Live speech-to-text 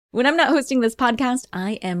When I'm not hosting this podcast,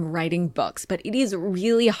 I am writing books, but it is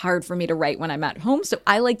really hard for me to write when I'm at home, so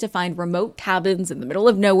I like to find remote cabins in the middle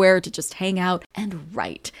of nowhere to just hang out and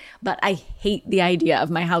write. But I hate the idea of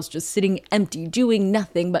my house just sitting empty, doing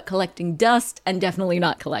nothing but collecting dust and definitely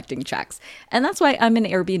not collecting checks. And that's why I'm an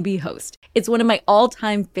Airbnb host. It's one of my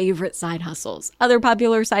all-time favorite side hustles. Other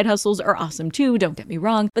popular side hustles are awesome too, don't get me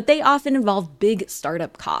wrong, but they often involve big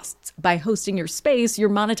startup costs. By hosting your space, you're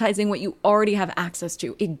monetizing what you already have access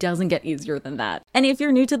to. It doesn't get easier than that. And if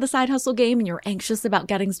you're new to the side hustle game and you're anxious about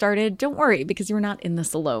getting started, don't worry, because you're not in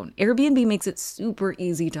this alone. Airbnb makes it super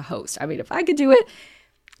easy to host. I mean, if I could do it,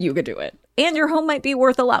 you could do it. And your home might be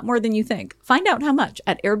worth a lot more than you think. Find out how much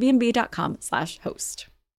at airbnb.com/host.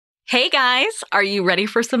 Hey guys, are you ready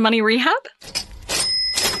for some money rehab?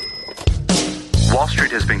 Wall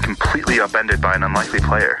Street has been completely upended by an unlikely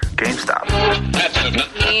player, GameStop.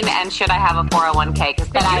 And should I have a 401k?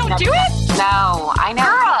 Because then You don't do it? No, I know.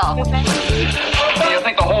 Girl! You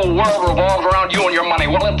think the whole world revolves around you and your money?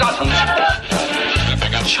 Well, it doesn't.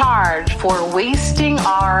 Charge for wasting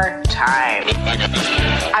our time.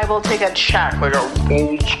 I will take a check like a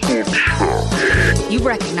old school check. You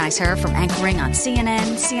recognize her from anchoring on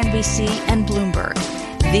CNN, CNBC, and Bloomberg.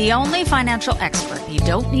 The only financial expert you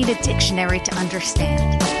don't need a dictionary to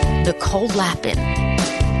understand, Nicole Lapin.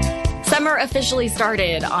 Summer officially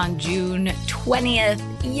started on June 20th.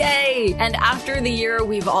 Yay! And after the year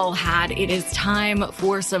we've all had, it is time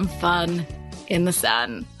for some fun in the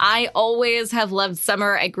sun. I always have loved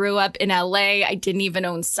summer. I grew up in LA. I didn't even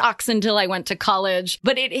own socks until I went to college,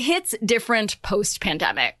 but it hits different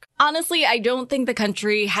post-pandemic. Honestly, I don't think the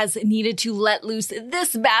country has needed to let loose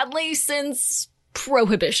this badly since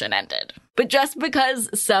Prohibition ended. But just because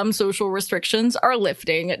some social restrictions are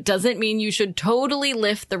lifting doesn't mean you should totally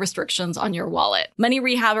lift the restrictions on your wallet. Money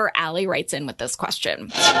rehabber Allie writes in with this question.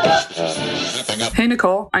 Hey,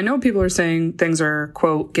 Nicole. I know people are saying things are,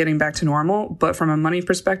 quote, getting back to normal, but from a money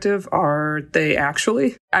perspective, are they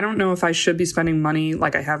actually? I don't know if I should be spending money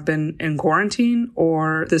like I have been in quarantine,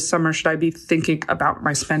 or this summer should I be thinking about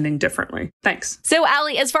my spending differently? Thanks. So,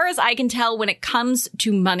 Allie, as far as I can tell, when it comes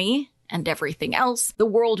to money and everything else, the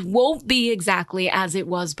world won't be exactly as it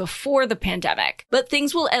was before the pandemic, but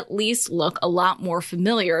things will at least look a lot more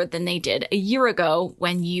familiar than they did a year ago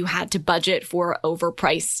when you had to budget for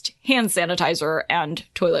overpriced hand sanitizer and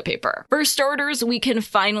toilet paper. For starters, we can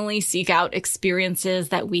finally seek out experiences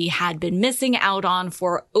that we had been missing out on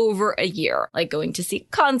for over a year, like going to see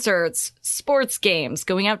concerts, sports games,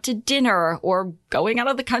 going out to dinner, or going out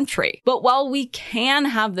of the country. But while we can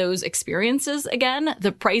have those experiences again,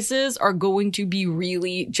 the prices are going to be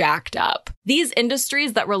really jacked up. These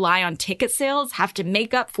industries that rely on ticket sales have to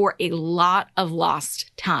make up for a lot of lost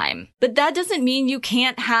time. But that doesn't mean you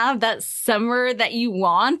can't have that summer that you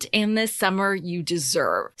want and this summer you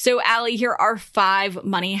deserve. So, Allie, here are 5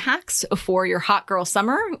 money hacks for your hot girl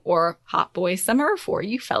summer, or hot boy summer for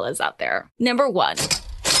you fellas out there. Number 1,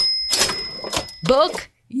 book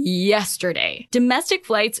yesterday. Domestic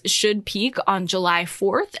flights should peak on July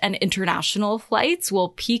 4th, and international flights will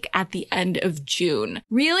peak at the end of June.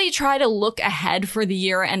 Really try to look ahead for the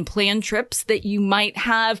year and plan trips that you might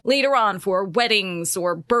have later on for weddings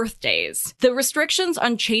or birthdays. The restrictions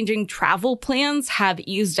on changing travel plans have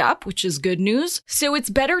eased up, which is good news. So it's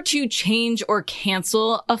better to change or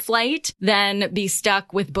cancel a flight than be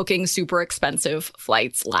stuck with booking super expensive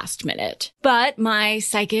flights last minute. But my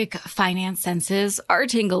psychic finance senses are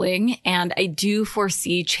tingling, and I do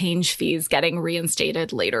foresee change fees getting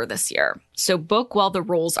reinstated later this year. So book while the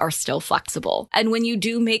rules are still flexible. And when you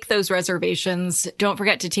do make those reservations, don't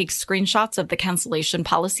forget to take screenshots of the cancellation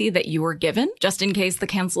policy that you were given. Just in case the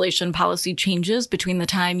cancellation policy changes between the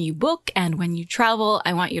time you book and when you travel,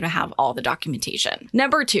 I want you to have all the documentation.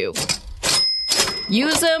 Number 2.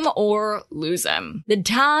 Use them or lose them. The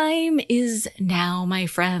time is now, my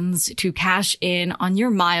friends, to cash in on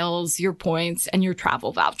your miles, your points, and your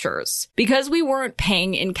travel vouchers. Because we weren't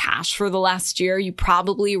paying in cash for the last year, you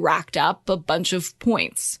probably racked up a bunch of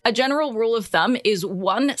points. A general rule of thumb is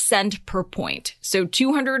 1 cent per point. So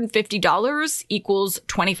 $250 equals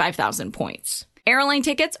 25,000 points. Airline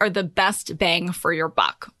tickets are the best bang for your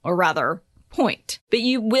buck, or rather, point. But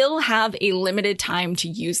you will have a limited time to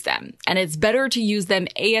use them. And it's better to use them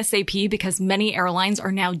ASAP because many airlines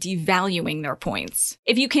are now devaluing their points.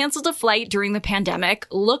 If you canceled a flight during the pandemic,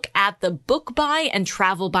 look at the book by and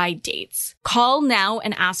travel by dates. Call now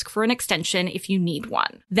and ask for an extension if you need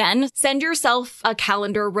one. Then send yourself a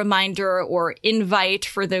calendar reminder or invite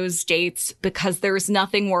for those dates, because there's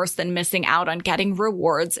nothing worse than missing out on getting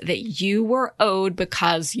rewards that you were owed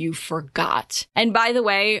because you forgot. And by the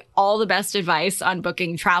way, all the best advice on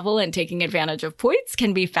booking travel and taking advantage of points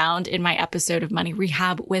can be found in my episode of Money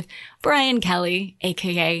Rehab with Brian Kelly,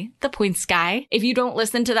 aka The Points Guy. If you don't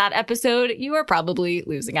listen to that episode, you are probably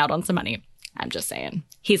losing out on some money. I'm just saying.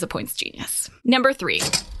 He's a points genius. Number 3.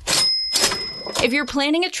 If you're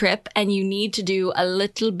planning a trip and you need to do a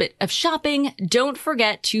little bit of shopping, don't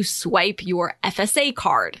forget to swipe your FSA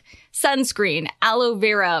card. Sunscreen, aloe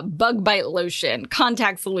vera, bug bite lotion,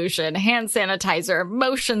 contact solution, hand sanitizer,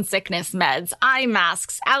 motion sickness meds, eye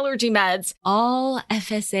masks, allergy meds, all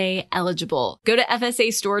FSA eligible. Go to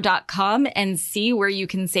FSAstore.com and see where you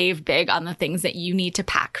can save big on the things that you need to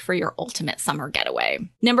pack for your ultimate summer getaway.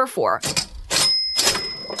 Number 4.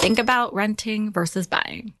 Think about renting versus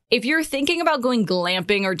buying. If you're thinking about going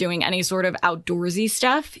glamping or doing any sort of outdoorsy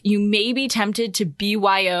stuff, you may be tempted to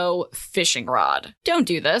BYO fishing rod. Don't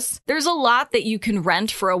do this. There's a lot that you can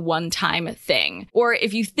rent for a one-time thing. Or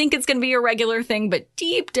if you think it's going to be a regular thing, but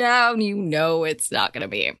deep down, you know it's not going to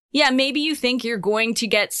be. Yeah, maybe you think you're going to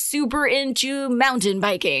get super into mountain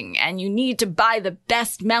biking and you need to buy the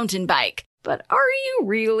best mountain bike. But are you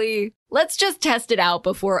really? Let's just test it out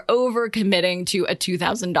before overcommitting to a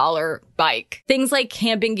 $2,000 bike. Things like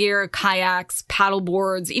camping gear, kayaks, paddle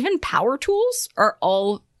boards, even power tools are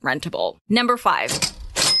all rentable. Number 5.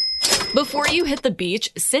 Before you hit the beach,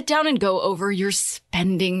 sit down and go over your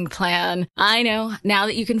spending plan. I know, now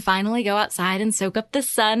that you can finally go outside and soak up the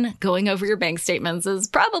sun, going over your bank statements is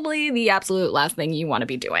probably the absolute last thing you want to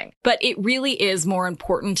be doing. But it really is more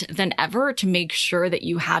important than ever to make sure that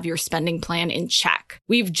you have your spending plan in check.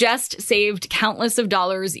 We've just saved countless of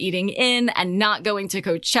dollars eating in and not going to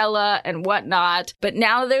Coachella and whatnot, but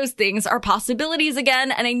now those things are possibilities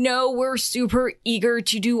again, and I know we're super eager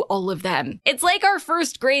to do all of them. It's like our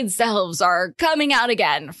first grade selves are coming out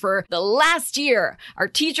again for the last year. Our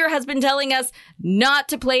teacher has been telling us not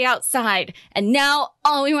to play outside, and now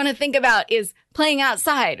all we want to think about is playing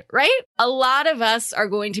outside, right? A lot of us are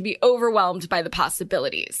going to be overwhelmed by the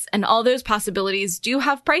possibilities, and all those possibilities do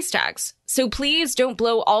have price tags. So please don't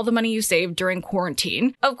blow all the money you saved during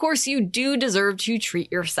quarantine. Of course, you do deserve to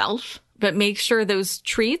treat yourself, but make sure those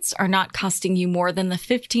treats are not costing you more than the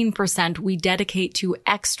 15% we dedicate to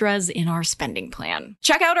extras in our spending plan.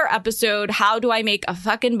 Check out our episode, How Do I Make a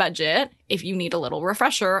Fucking Budget, if you need a little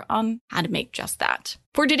refresher on how to make just that.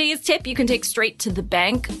 For today's tip, you can take straight to the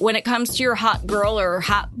bank. When it comes to your hot girl or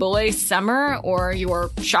hot boy summer, or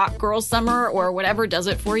your shot girl summer, or whatever does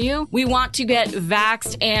it for you, we want to get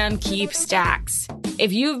vaxxed and keep stacks.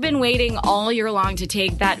 If you've been waiting all year long to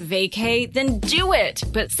take that vacay, then do it.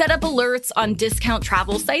 But set up alerts on discount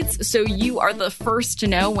travel sites so you are the first to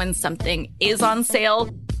know when something is on sale.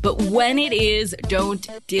 But when it is, don't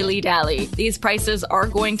dilly-dally. These prices are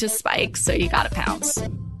going to spike, so you gotta pounce.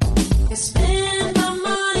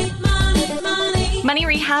 Money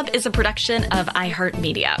Rehab is a production of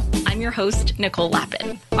iHeartMedia. I'm your host, Nicole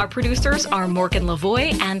Lappin. Our producers are Morgan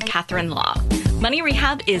Lavoie and Catherine Law. Money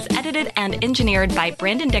Rehab is edited and engineered by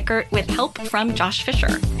Brandon Dickert with help from Josh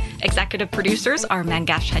Fisher. Executive producers are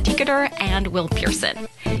Mangesh Hattikudur and Will Pearson.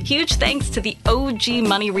 Huge thanks to the OG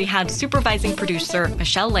Money Rehab supervising producer,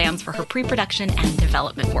 Michelle Lambs, for her pre-production and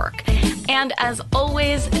development work. And as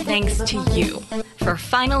always, thanks to you for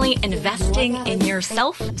finally investing in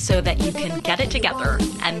yourself so that you can get it together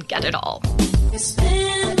and get it all.